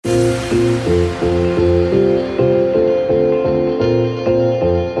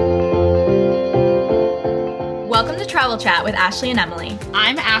Chat with Ashley and Emily.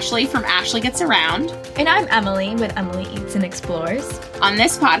 I'm Ashley from Ashley Gets Around. And I'm Emily with Emily Eats and Explores. On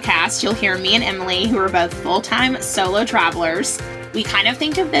this podcast, you'll hear me and Emily, who are both full-time solo travelers. We kind of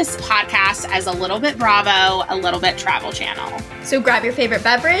think of this podcast as a little bit Bravo, a little bit Travel Channel. So grab your favorite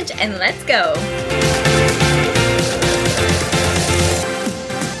beverage and let's go.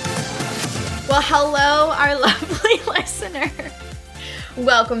 Well, hello, our lovely listener.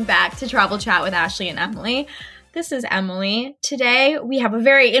 Welcome back to Travel Chat with Ashley and Emily. This is Emily. Today, we have a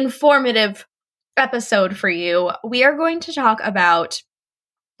very informative episode for you. We are going to talk about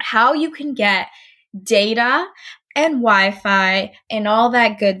how you can get data and Wi-Fi and all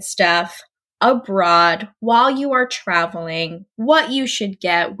that good stuff abroad while you are traveling, what you should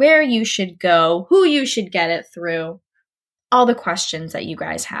get, where you should go, who you should get it through, all the questions that you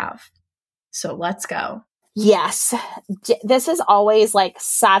guys have. So let's go. Yes, this is always like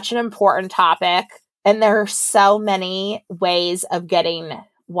such an important topic, and there are so many ways of getting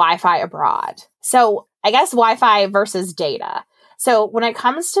Wi-Fi abroad. So I guess Wi-Fi versus data. So when it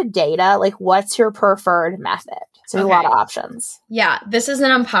comes to data, like what's your preferred method? So there's a lot of options. Yeah, this is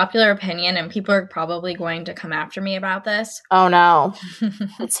an unpopular opinion, and people are probably going to come after me about this. Oh no,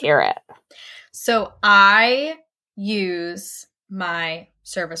 let's hear it. So I use my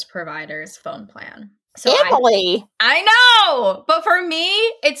service provider's phone plan. So Emily! I know! But for me,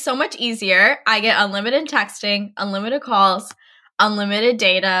 it's so much easier. I get unlimited texting, unlimited calls, unlimited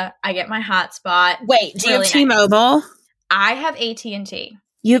data. I get my hotspot. Wait, do you have T-Mobile? Nice. I have AT&T.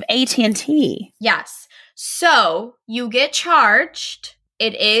 You have AT&T? Yes. So you get charged.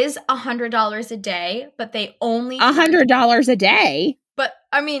 It is $100 a day, but they only... $100 a day? But,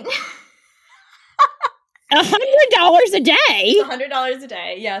 I mean... $100 a day? It's $100 a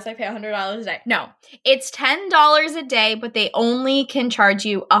day. Yes, I pay $100 a day. No, it's $10 a day, but they only can charge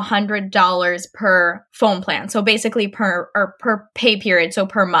you $100 per phone plan. So basically per pay period, so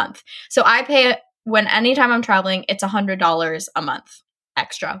per month. So I pay it anytime I'm traveling, it's $100 a month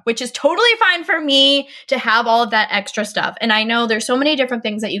extra, which is totally fine for me to have all of that extra stuff. And I know there's so many different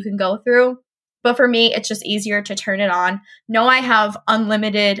things that you can go through. But for me, it's just easier to turn it on. Know I have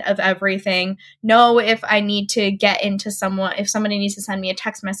unlimited of everything. Know if I need to get into if somebody needs to send me a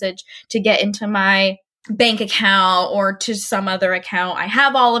text message to get into my bank account or to some other account, I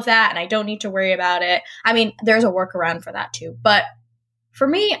have all of that and I don't need to worry about it. I mean, there's a workaround for that too. But for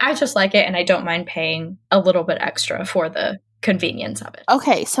me, I just like it and I don't mind paying a little bit extra for the convenience of it.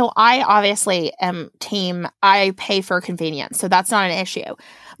 Okay, so I obviously am I pay for convenience, so that's not an issue.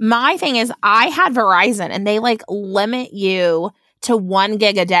 My thing is I had Verizon and they like limit you to 1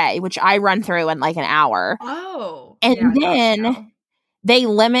 gig a day, which I run through in like an hour. Oh. And then they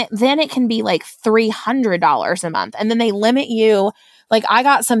limit, then it can be like $300 a month. And then they limit you, like I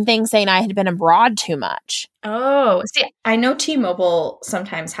got some things saying I had been abroad too much. Oh, see, I know T-Mobile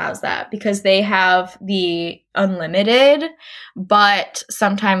sometimes has that because they have the unlimited, but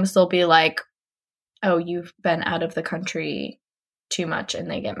sometimes they'll be like, oh, you've been out of the country too much, and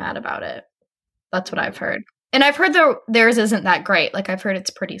they get mad about it. That's what I've heard. And I've heard theirs isn't that great. Like I've heard it's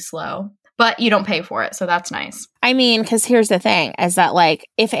pretty slow, but you don't pay for it, so that's nice. I mean, because here's the thing, is that like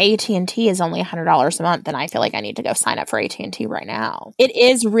if AT&T is only $100 a month, then I feel like I need to go sign up for AT&T right now. It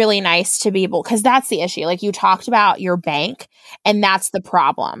is really nice to be able, because that's the issue. Like you talked about your bank, and that's the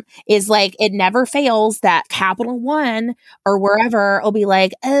problem, is like it never fails that Capital One or wherever will be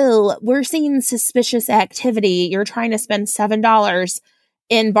like, oh, we're seeing suspicious activity. You're trying to spend $7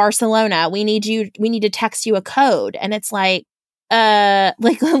 in Barcelona. We need to text you a code. And it's like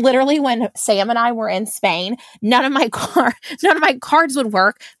literally when Sam and I were in Spain, none of my cards would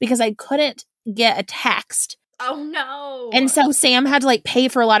work because I couldn't get a text. Oh no. And so Sam had to like pay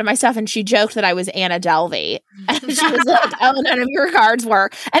for a lot of my stuff, and she joked that I was Anna Delvey. And she was like, oh, none of your cards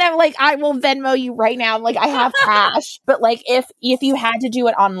work. And I'm like, I will Venmo you right now. I'm like, I have cash. But like if you had to do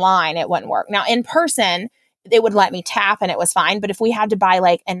it online, it wouldn't work. Now in person, it would let me tap and it was fine. But if we had to buy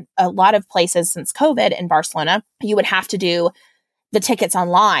like a lot of places since COVID in Barcelona, you would have to do the tickets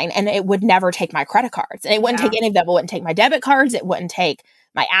online, and it would never take my credit cards. And it wouldn't take any of them. It wouldn't take my debit cards. It wouldn't take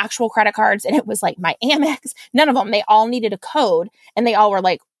my actual credit cards. And it was like my Amex, none of them. They all needed a code, and they all were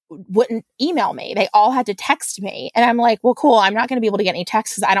like, wouldn't email me. They all had to text me. And I'm like, well, cool. I'm not going to be able to get any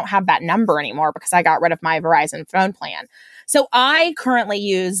texts because I don't have that number anymore because I got rid of my Verizon phone plan. So I currently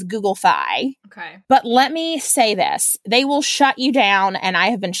use Google Fi. Okay. But let me say this. They will shut you down, and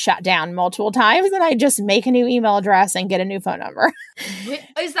I have been shut down multiple times, and I just make a new email address and get a new phone number.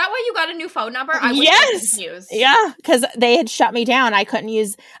 Is that why you got a new phone number? I was confused. Yeah, because they had shut me down. I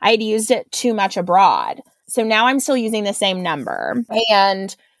had used it too much abroad. So now I'm still using the same number.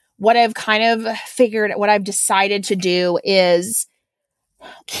 And what I've decided to do is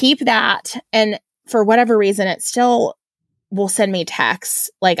keep that. And for whatever reason, it still will send me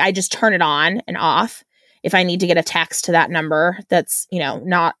texts. Like I just turn it on and off if I need to get a text to that number. That's,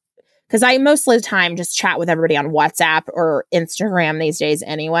 not because I most of the time just chat with everybody on WhatsApp or Instagram these days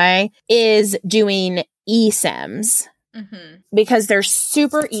anyway, is doing eSIMs because they're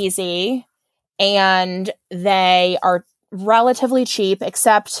super easy and they are relatively cheap,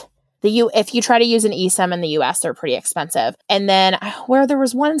 except if you try to use an eSIM in the US, they're pretty expensive. And then where there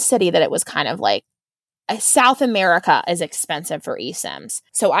was one city that it was kind of like South America is expensive for eSIMs.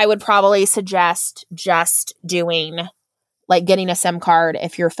 So I would probably suggest just doing like getting a SIM card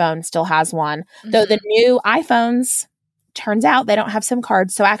if your phone still has one. Though the new iPhones, turns out they don't have SIM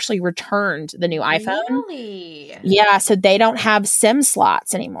cards. So I actually returned the new iPhone. Really? Yeah. So they don't have SIM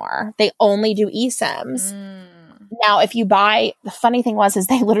slots anymore. They only do eSIMs. Now, if you buy, the funny thing is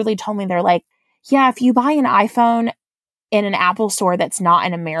they literally told me, they're like, yeah, if you buy an iPhone in an Apple store that's not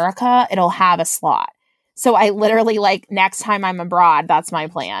in America, it'll have a slot. So I literally next time I'm abroad, that's my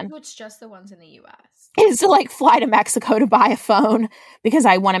plan. So it's just the ones in the US. Is to fly to Mexico to buy a phone because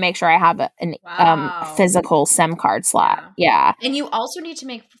I want to make sure I have a physical SIM card slot. Yeah. And you also need to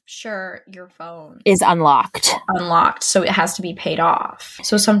make sure your phone is unlocked. So it has to be paid off.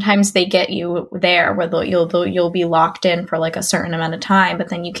 So sometimes they get you there where you'll be locked in for like a certain amount of time, but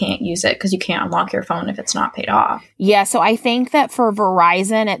then you can't use it because you can't unlock your phone if it's not paid off. Yeah. So I think that for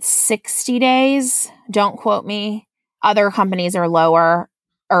Verizon, it's 60 days. Don't quote me. Other companies are lower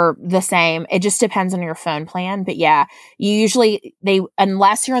or the same. It just depends on your phone plan. But yeah, you usually,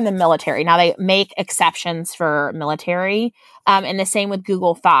 unless you're in the military, now they make exceptions for military. And the same with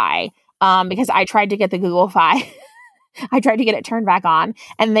Google Fi. Because I tried to get the Google Fi, I tried to get it turned back on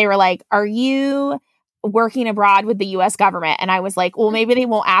and they were like, are you working abroad with the US government? And I was like, well, maybe they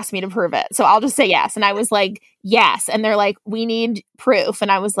won't ask me to prove it. So I'll just say yes. And I was like, yes. And they're like, we need proof.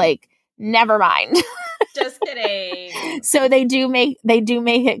 And I was like, never mind. Just kidding. So they do make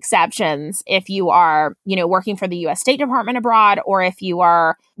exceptions if you are, working for the US State Department abroad, or if you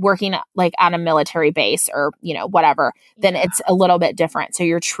are working on a military base or, whatever, then it's a little bit different. So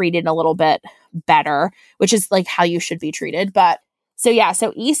you're treated a little bit better, which is how you should be treated. But so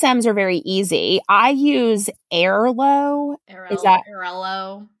eSIMs are very easy. I use Airlo. Is that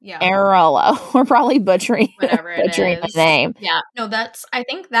Airlo? Yeah. Airlo. We're probably butchering the name. Yeah. No, I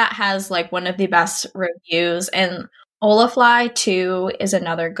think that has one of the best reviews, and Olafly too is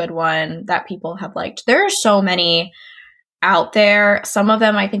another good one that people have liked. There are so many out there. Some of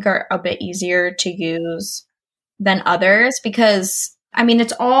them I think are a bit easier to use than others because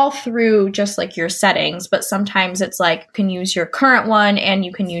it's all through just your settings, but sometimes it's you can use your current one and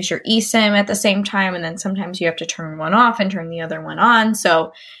you can use your eSIM at the same time. And then sometimes you have to turn one off and turn the other one on.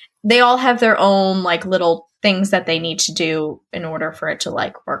 So they all have their own little things that they need to do in order for it to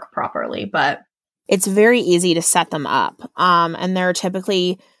work properly. But it's very easy to set them up. And they're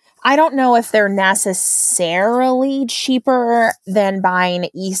typically, I don't know if they're necessarily cheaper than buying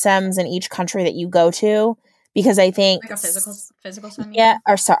eSIMs in each country that you go to. Because I think a physical SIM. Yeah,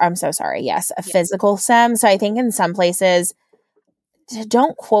 I'm so sorry. Yes, a physical SIM. So I think in some places,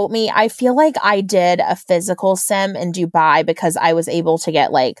 don't quote me, I feel like I did a physical SIM in Dubai because I was able to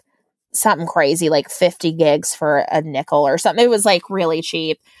get something crazy, 50 gigs for a nickel or something. It was really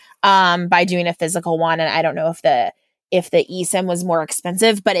cheap by doing a physical one. And I don't know if the eSIM was more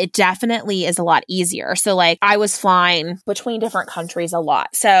expensive, but it definitely is a lot easier. So I was flying between different countries a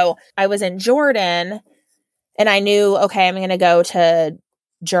lot. So I was in Jordan. And I knew, okay, I'm going to go to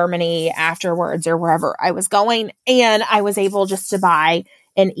Germany afterwards or wherever I was going. And I was able just to buy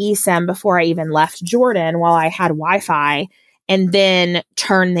an eSIM before I even left Jordan while I had Wi-Fi, and then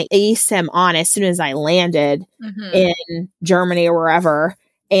turn the eSIM on as soon as I landed in Germany or wherever,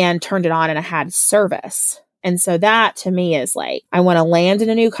 and turned it on and I had service. And so that to me is I want to land in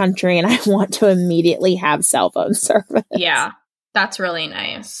a new country and I want to immediately have cell phone service. Yeah. That's really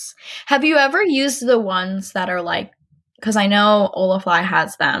nice. Have you ever used the ones that are because I know Olafly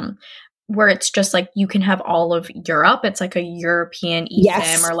has them, where it's just you can have all of Europe. It's a European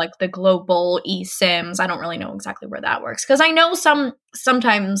eSIM or the global eSIMs. I don't really know exactly where that works because I know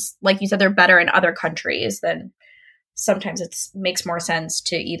sometimes, like you said, they're better in other countries than sometimes it makes more sense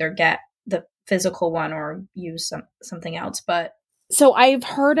to either get the physical one or use something else. But so I've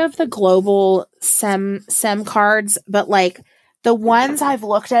heard of the global SIM cards, but the ones I've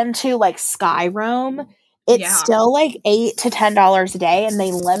looked into, Skyroam, It's still like $8 to $10 a day, and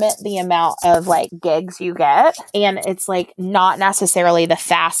they limit the amount of like gigs you get. And it's like not necessarily the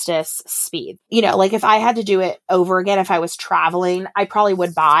fastest speed. You know, like if I had to do it over again, if I was traveling, I probably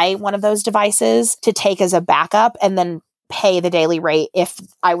would buy one of those devices to take as a backup and then pay the daily rate if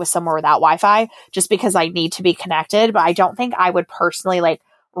I was somewhere without Wi-Fi, just because I need to be connected. But I don't think I would personally like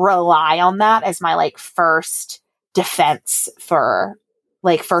rely on that as my like first defense for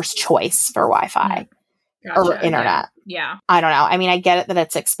like first choice for Wi-Fi. Or internet. Yeah. I don't know. I mean, I get it that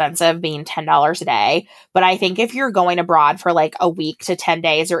it's expensive being $10 a day, but I think if you're going abroad for like a week to 10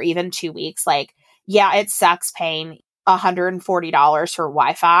 days or even 2 weeks, like, yeah, it sucks paying $140 for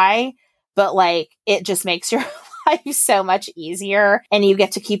Wi-Fi, but like it just makes your life so much easier, and you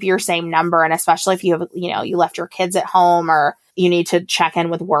get to keep your same number. And especially if you have, you know, you left your kids at home or you need to check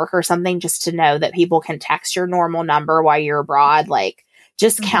in with work or something, just to know that people can text your normal number while you're abroad, like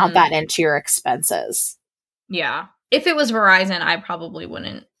just count that into your expenses. Yeah. If it was Verizon, I probably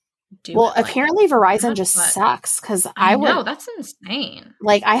wouldn't do Well, it apparently Verizon just sucks, because I know, that's insane.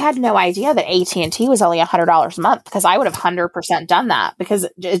 Like, I had no idea that AT&T was only $100 a month, because I would have 100% done that, because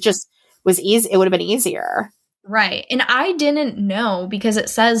it just was easy. It would have been easier. Right. And I didn't know,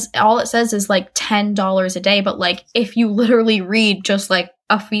 because all it says is like $10 a day. But like, if you literally read just like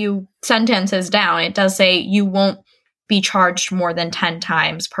a few sentences down, it does say you won't be charged more than 10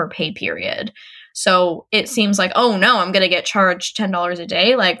 times per pay period. So it seems like, oh no, I'm going to get charged $10 a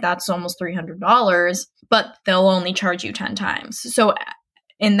day. Like that's almost $300, but they'll only charge you 10 times. So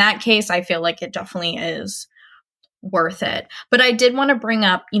in that case, I feel like it definitely is worth it. But I did want to bring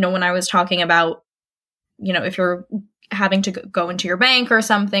up, you know, when I was talking about, you know, if you're having to go into your bank or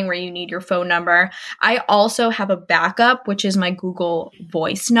something where you need your phone number, I also have a backup, which is my Google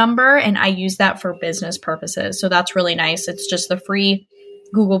Voice number. And I use that for business purposes. So that's really nice. It's just the free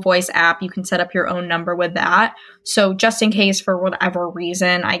Google Voice app. You can set up your own number with that. So just in case for whatever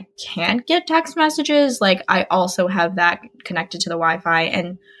reason I can't get text messages, like I also have that connected to the Wi-Fi,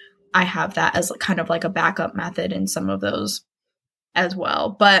 and I have that as kind of like a backup method in some of those as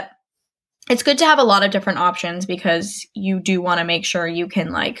well. But it's good to have a lot of different options, because you do want to make sure you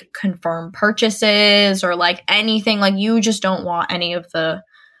can like confirm purchases or like anything. Like you just don't want any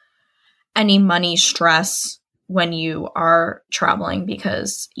money stress when you are traveling,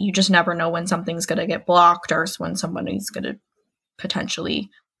 because you just never know when something's going to get blocked or when somebody's going to potentially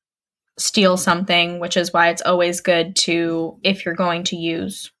steal something, which is why it's always good to, if you're going to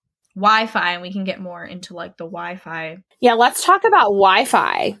use Wi-Fi, and we can get more into like the Wi-Fi. Yeah, let's talk about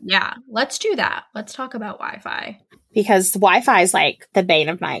Wi-Fi. Yeah, let's do that. Let's talk about Wi-Fi. Because Wi-Fi is like the bane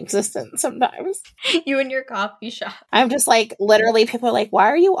of my existence sometimes. You and your coffee shop. I'm just like, literally, people are like, why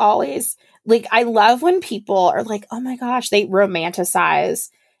are you always... Like, I love when people are like, oh my gosh, they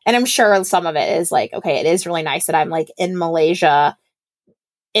romanticize. And I'm sure some of it is like, okay, it is really nice that I'm like in Malaysia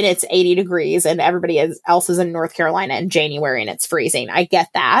and it's 80 degrees and everybody else is in North Carolina in January and it's freezing. I get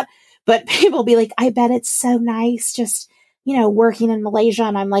that. But people be like, I bet it's so nice just, you know, working in Malaysia.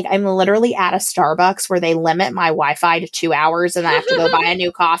 And I'm like, I'm literally at a Starbucks where they limit my Wi-Fi to 2 hours and I have to go buy a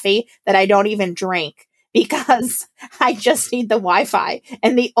new coffee that I don't even drink, because I just need the Wi-Fi.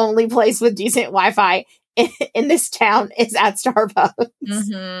 And the only place with decent Wi-Fi in this town is at Starbucks.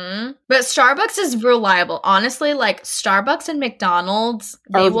 Mm-hmm. But Starbucks is reliable. Honestly, like Starbucks and McDonald's,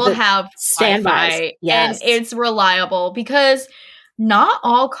 they will have standby. Yes. And it's reliable, because not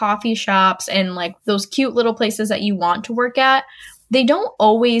all coffee shops and like those cute little places that you want to work at, they don't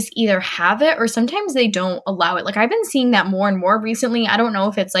always either have it or sometimes they don't allow it. Like I've been seeing that more and more recently. I don't know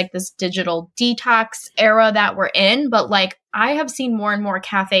if it's like this digital detox era that we're in, but like I have seen more and more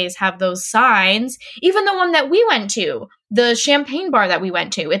cafes have those signs. Even the one that we went to, the champagne bar that we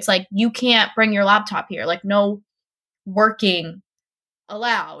went to, it's like, you can't bring your laptop here. Like no working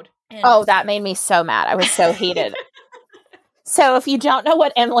allowed. And that made me so mad. I was so heated. So if you don't know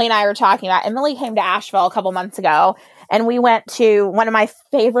what Emily and I are talking about, Emily came to Asheville a couple months ago, and we went to one of my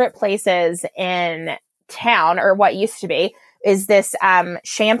favorite places in town, or what used to be, is this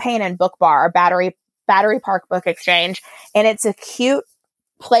champagne and book bar, Battery Park Book Exchange. And it's a cute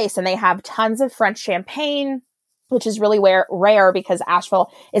place, and they have tons of French champagne, which is really rare because Asheville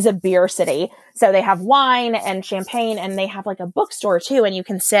is a beer city. So they have wine and champagne, and they have like a bookstore too. And you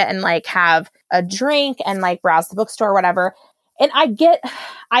can sit and like have a drink and like browse the bookstore or whatever. And I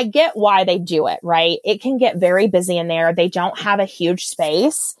get why they do it, right? It can get very busy in there. They don't have a huge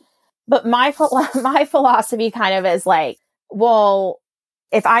space. But my philosophy kind of is like, well,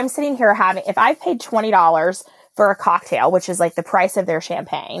 if I'm sitting here if I've paid $20 for a cocktail, which is like the price of their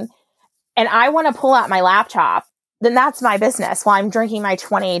champagne, and I want to pull out my laptop, then that's my business while I'm drinking my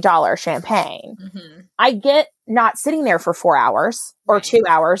 $28 champagne. Mm-hmm. I get not sitting there for 4 hours or 2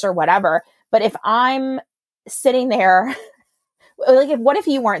 hours or whatever. But if I'm sitting there, like, what if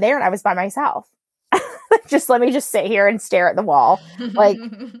you weren't there and I was by myself? Just let me just sit here and stare at the wall. Like,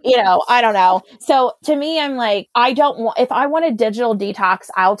 I don't know. So to me, I'm like, if I want a digital detox,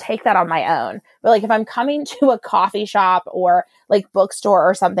 I'll take that on my own. But like, if I'm coming to a coffee shop or like bookstore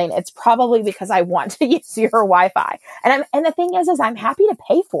or something, it's probably because I want to use your Wi-Fi. And the thing is I'm happy to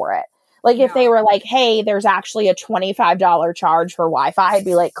pay for it. Like if they were like, hey, there's actually a $25 charge for Wi-Fi, I'd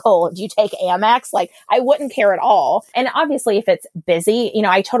be like, cool, do you take Amex? Like I wouldn't care at all. And obviously if it's busy,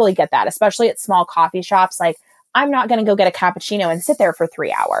 I totally get that, especially at small coffee shops. Like I'm not going to go get a cappuccino and sit there for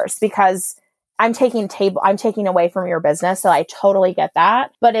 3 hours because I'm taking away from your business. So I totally get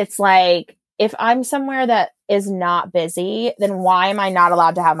that. But it's like, if I'm somewhere that is not busy, then why am I not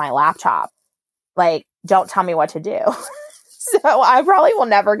allowed to have my laptop? Like, don't tell me what to do. So I probably will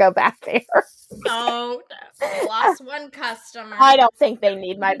never go back there. Oh, lost one customer. I don't think they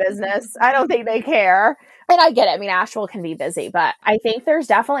need my business. I don't think they care. And I get it. I mean, Asheville can be busy, but I think there's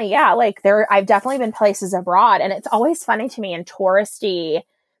definitely, I've definitely been places abroad. And it's always funny to me in touristy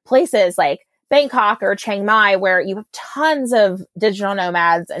places like Bangkok or Chiang Mai, where you have tons of digital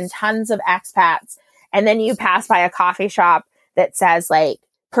nomads and tons of expats. And then you pass by a coffee shop that says like,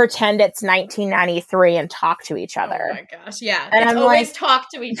 pretend it's 1993 and talk to each other. Oh my gosh, yeah. And it's I'm always like,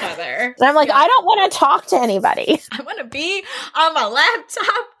 talk to each other. And I'm like, I don't want to talk to anybody. I want to be on my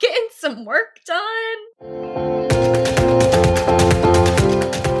laptop getting some work done.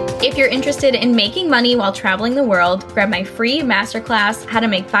 If you're interested in making money while traveling the world, grab my free masterclass, How to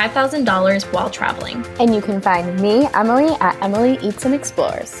Make $5,000 While Traveling. And you can find me, Emily, at Emily Eats and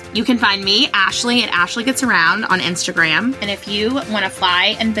Explores. You can find me, Ashley, at Ashley Gets Around on Instagram. And if you want to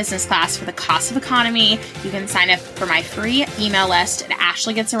fly in business class for the cost of economy, you can sign up for my free email list at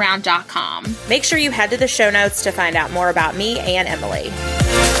ashleygetsaround.com. Make sure you head to the show notes to find out more about me and Emily.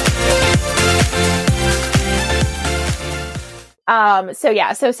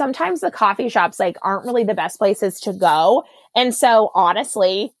 So sometimes the coffee shops like aren't really the best places to go. And so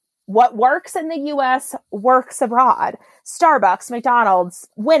honestly, what works in the US works abroad. Starbucks, McDonald's,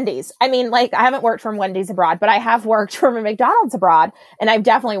 Wendy's. I mean, like I haven't worked from Wendy's abroad, but I have worked from a McDonald's abroad. And I've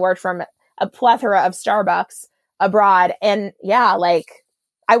definitely worked from a plethora of Starbucks abroad. And yeah, like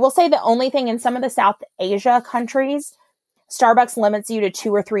I will say the only thing in some of the South Asia countries, Starbucks limits you to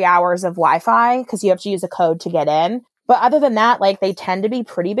 2 or 3 hours of Wi-Fi because you have to use a code to get in. But other than that, like they tend to be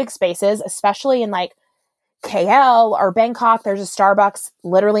pretty big spaces, especially in like KL or Bangkok. There's a Starbucks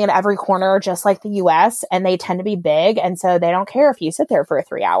literally in every corner, just like the US, and they tend to be big. And so they don't care if you sit there for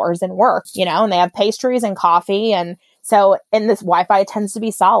 3 hours and work, and they have pastries and coffee. And so, and this Wi-Fi tends to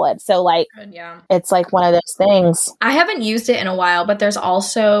be solid. So like, It's like one of those things. I haven't used it in a while, but there's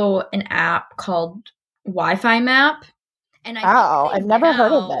also an app called Wi-Fi Map. And I've never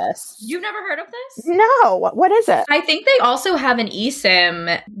heard of this. You've never heard of this? No. What is it? I think they also have an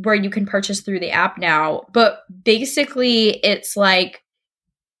eSIM where you can purchase through the app now. But basically, it's like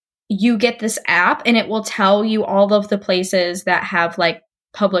you get this app and it will tell you all of the places that have like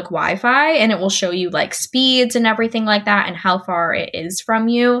public Wi-Fi, and it will show you like speeds and everything like that and how far it is from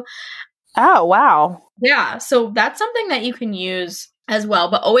you. Oh, wow. Yeah. So that's something that you can use as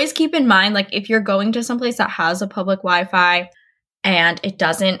well. But always keep in mind, like if you're going to someplace that has a public Wi-Fi and it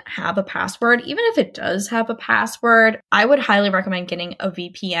doesn't have a password, even if it does have a password, I would highly recommend getting a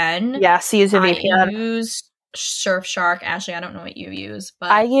VPN. Yes, use a VPN. I use Surfshark. Ashley, I don't know what you use, but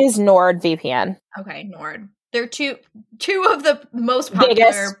I use NordVPN. Okay, Nord. They're two of the most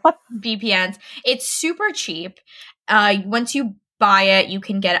popular VPNs. It's super cheap. Once you buy it, you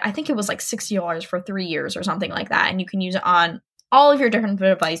can get it. I think it was like $60 for 3 years or something like that, and you can use it on all of your different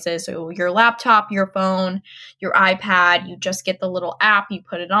devices. So your laptop, your phone, your iPad, you just get the little app, you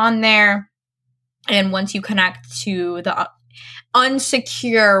put it on there. And once you connect to the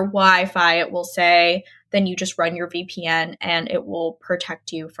unsecure Wi-Fi, it will say, then you just run your VPN and it will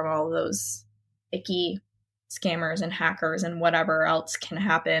protect you from all those icky scammers and hackers and whatever else can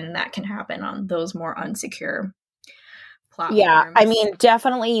happen that can happen on those more unsecure platforms. Yeah, I mean,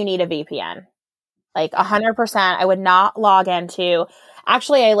 definitely you need a VPN. Like 100%, I would not log into.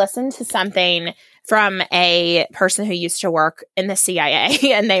 Actually, I listened to something from a person who used to work in the CIA,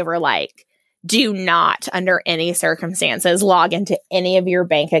 and they were like, do not, under any circumstances, log into any of your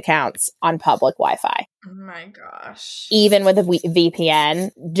bank accounts on public Wi-Fi. Oh my gosh. Even with a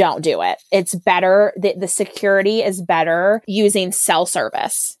VPN, don't do it. It's better. The security is better using cell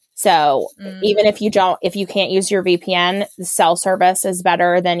service. So even if you can't use your VPN, the cell service is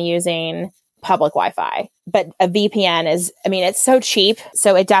better than using public Wi-Fi. But a VPN is, I mean, it's so cheap.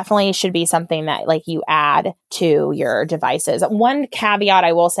 So it definitely should be something that like you add to your devices. One caveat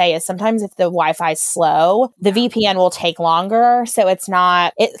I will say is sometimes if the Wi-Fi is slow, the VPN will take longer. So it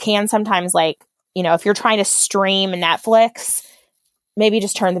can sometimes like, you know, if you're trying to stream Netflix, maybe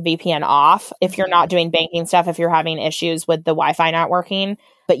just turn the VPN off if you're not doing banking stuff, if you're having issues with the Wi-Fi not working.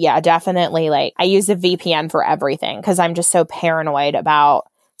 But yeah, definitely like I use a VPN for everything because I'm just so paranoid about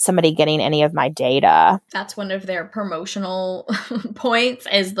somebody getting any of my data. That's one of their promotional points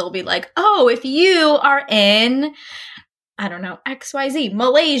is they'll be like, oh, if you are in, I don't know, XYZ,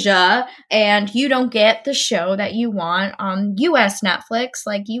 Malaysia, and you don't get the show that you want on US Netflix,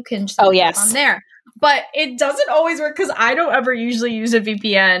 like you can just on there. But it doesn't always work because I don't ever usually use a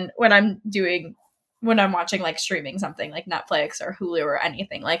VPN when I'm watching like streaming something like Netflix or Hulu or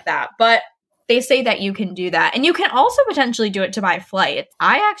anything like that. But they say that you can do that. And you can also potentially do it to buy flights.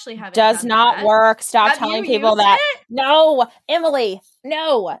 I actually haven't Does not that. work. Stop Have telling you people used that. it? No, Emily,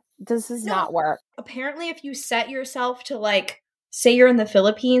 no. This does not work. Apparently, if you set yourself to like, say you're in the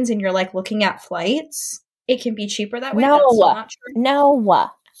Philippines and you're like looking at flights, it can be cheaper that way. No, That's still not true. No,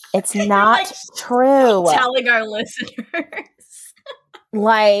 it's not like, true. Telling our listeners.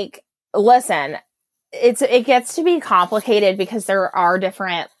 Like, listen, it gets to be complicated because there are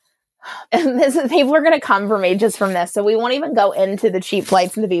different. And people are going to come for me just from this. So we won't even go into the cheap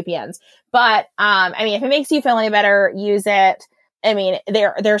flights and the VPNs. But, I mean, if it makes you feel any better, use it. I mean,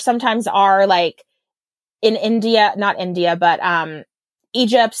 there sometimes are like in India, not India, but,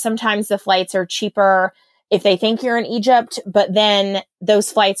 Egypt, sometimes the flights are cheaper if they think you're in Egypt, but then those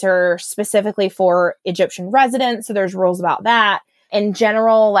flights are specifically for Egyptian residents. So there's rules about that. In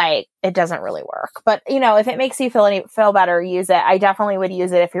general, like it doesn't really work, but you know, if it makes you feel better, use it. I definitely would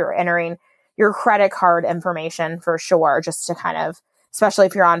use it if you're entering your credit card information for sure, just to kind of, especially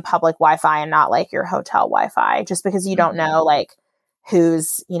if you're on public Wi-Fi and not like your hotel Wi-Fi, just because you don't know like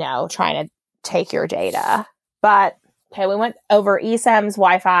who's, you know, trying to take your data. But okay, we went over eSIM's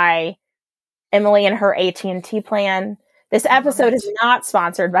Wi-Fi, Emily and her AT&T plan. This episode is not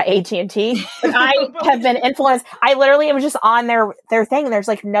sponsored by AT&T, but I have been influenced. I literally am just on their thing. And there's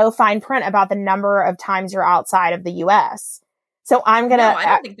like no fine print about the number of times you're outside of the US. So I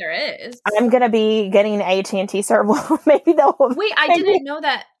don't think there is. I'm going to be getting AT&T service. Maybe they'll. Wait, I didn't know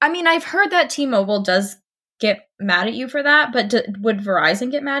that. I mean, I've heard that T-Mobile does get mad at you for that, but would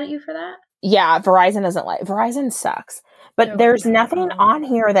Verizon get mad at you for that? Yeah, Verizon sucks. But there's nothing on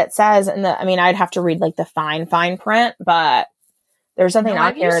here that says, I mean, I'd have to read like the fine print, but there's something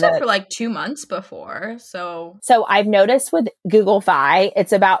on here I've used it for like 2 months before. So I've noticed with Google Fi,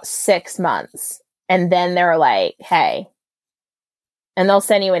 it's about 6 months. And then they're like, hey, and they'll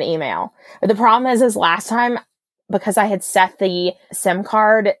send you an email. But the problem is last time, because I had set the SIM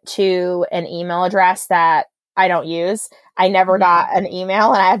card to an email address that I don't use, I never got an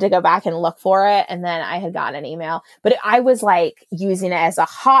email and I had to go back and look for it. And then I had gotten an email, but I was like using it as a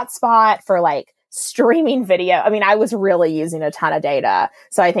hotspot for like streaming video. I mean, I was really using a ton of data.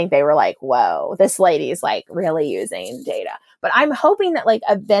 So I think they were like, whoa, this lady's like really using data. But I'm hoping that like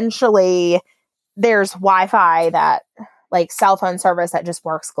eventually there's Wi-Fi that like cell phone service that just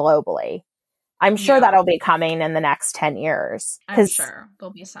works globally. I'm sure that'll be coming in the next 10 years. I'm sure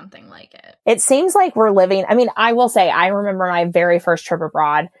there'll be something like it. It seems like we're living, I mean, I will say, I remember my very first trip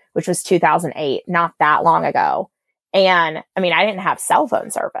abroad, which was 2008, not that long ago. And I mean, I didn't have cell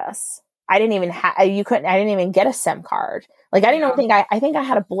phone service. I didn't even I didn't even get a SIM card. Like, I didn't even think I think I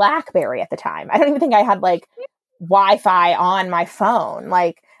had a BlackBerry at the time. I don't even think I had like Wi-Fi on my phone.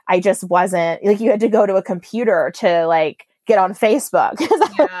 Like, I just wasn't, like, you had to go to a computer to like get on Facebook because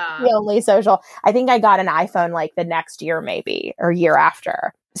that was the only social. I think I got an iPhone like the next year, maybe, or year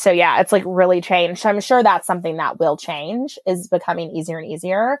after. So yeah, it's like really changed. I'm sure that's something that will change, is becoming easier and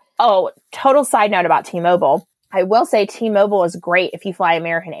easier. Oh, total side note about T-Mobile. I will say T-Mobile is great if you fly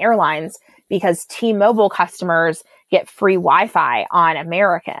American Airlines because T-Mobile customers get free Wi-Fi on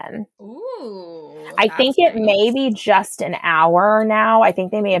American. Ooh. I think it may be just an hour now. I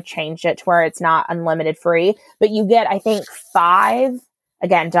think they may have changed it to where it's not unlimited free, but you get, I think 5,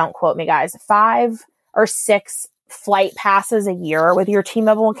 again, don't quote me guys, 5 or 6 flight passes a year with your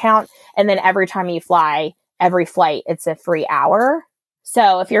T-Mobile account. And then every time you fly, every flight, it's a free hour.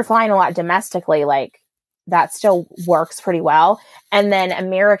 So if you're flying a lot domestically, like, that still works pretty well. And then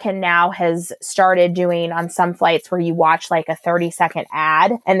American now has started doing on some flights where you watch like a 30-second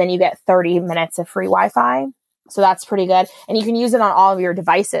ad and then you get 30 minutes of free Wi-Fi. So that's pretty good. And you can use it on all of your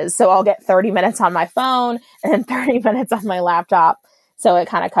devices. So I'll get 30 minutes on my phone and then 30 minutes on my laptop. So it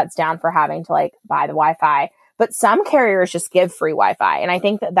kind of cuts down for having to like buy the Wi-Fi. but some carriers just give free Wi-Fi. And I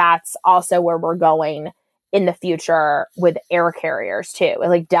think that that's also where we're going in the future with air carriers too.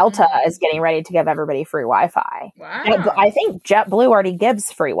 Like Delta is getting ready to give everybody free Wi-Fi. Wow. I think JetBlue already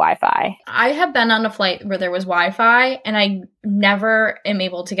gives free Wi-Fi. I have been on a flight where there was Wi-Fi and I never am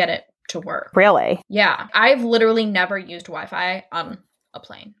able to get it to work. Really? Yeah. I've literally never used Wi-Fi on a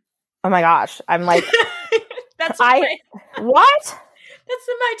plane. Oh my gosh. I'm like, That's what? That's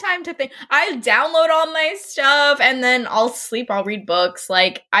my time to think. I download all my stuff and then I'll sleep, I'll read books.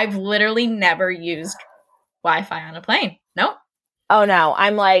 Like, I've literally never used Wi-Fi on a plane. No. Oh no.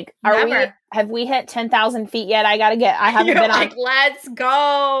 I'm like, Never. have we hit 10,000 feet yet? I haven't You're been like, on. let's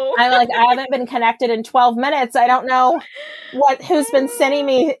go. I'm like, I haven't been connected in 12 minutes. I don't know who's been sending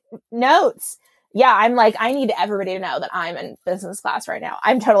me notes. Yeah, I'm like, I need everybody to know that I'm in business class right now.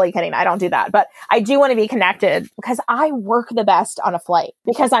 I'm totally kidding. I don't do that. But I do want to be connected because I work the best on a flight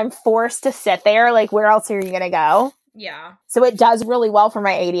because I'm forced to sit there. Like, where else are you going to go? Yeah. So it does really well for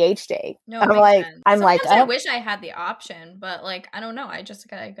my ADHD. No, I'm like, Sometimes I wish I had the option, but like, I don't know. I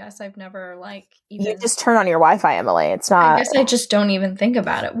guess I've never like even. You just turn on your Wi-Fi, Emily. It's not. I guess I just don't even think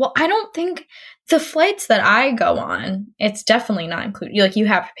about it. Well, I don't think the flights that I go on, it's definitely not included. Like, you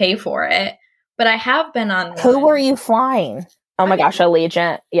have to pay for it. But I have been on. Who were you flying? Oh my gosh,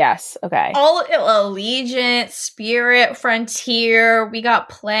 Allegiant. Yes. Okay. All Allegiant, Spirit, Frontier, we got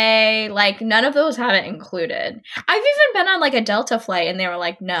Play. Like, none of those have it included. I've even been on like a Delta flight and they were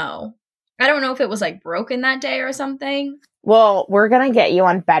like, no. I don't know if it was like broken that day or something. Well, we're going to get you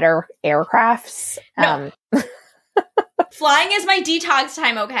on better aircrafts. No. Flying is my detox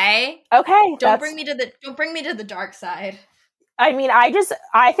time, okay? Okay. Don't bring me to the dark side. I mean, I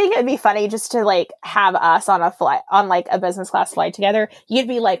think it'd be funny just to like have us on a flight, on like a business class flight together. You'd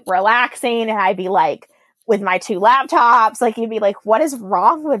be like relaxing and I'd be like with my 2 laptops. Like, you'd be like, what is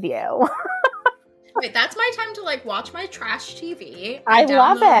wrong with you? Wait, that's my time to like watch my trash TV. I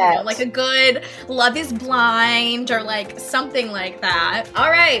love it. Like a good Love is Blind or like something like that. All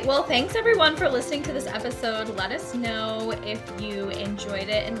right. Well, thanks everyone for listening to this episode. Let us know if you enjoyed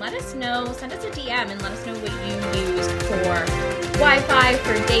it and let us know, send us a DM and let us know what you used for Wi-Fi,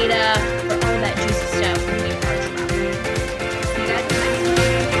 for data, for all that juicy stuff when you are traveling. See you guys next time.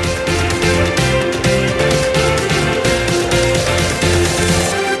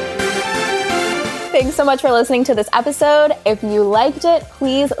 Thanks so much for listening to this episode. If you liked it,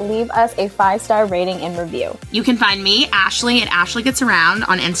 please leave us a 5-star rating and review. You can find me, Ashley, at Ashley Gets Around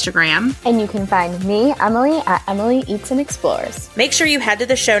on Instagram. And you can find me, Emily, at Emily Eats and Explores. Make sure you head to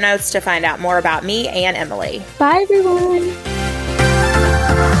the show notes to find out more about me and Emily. Bye, everyone.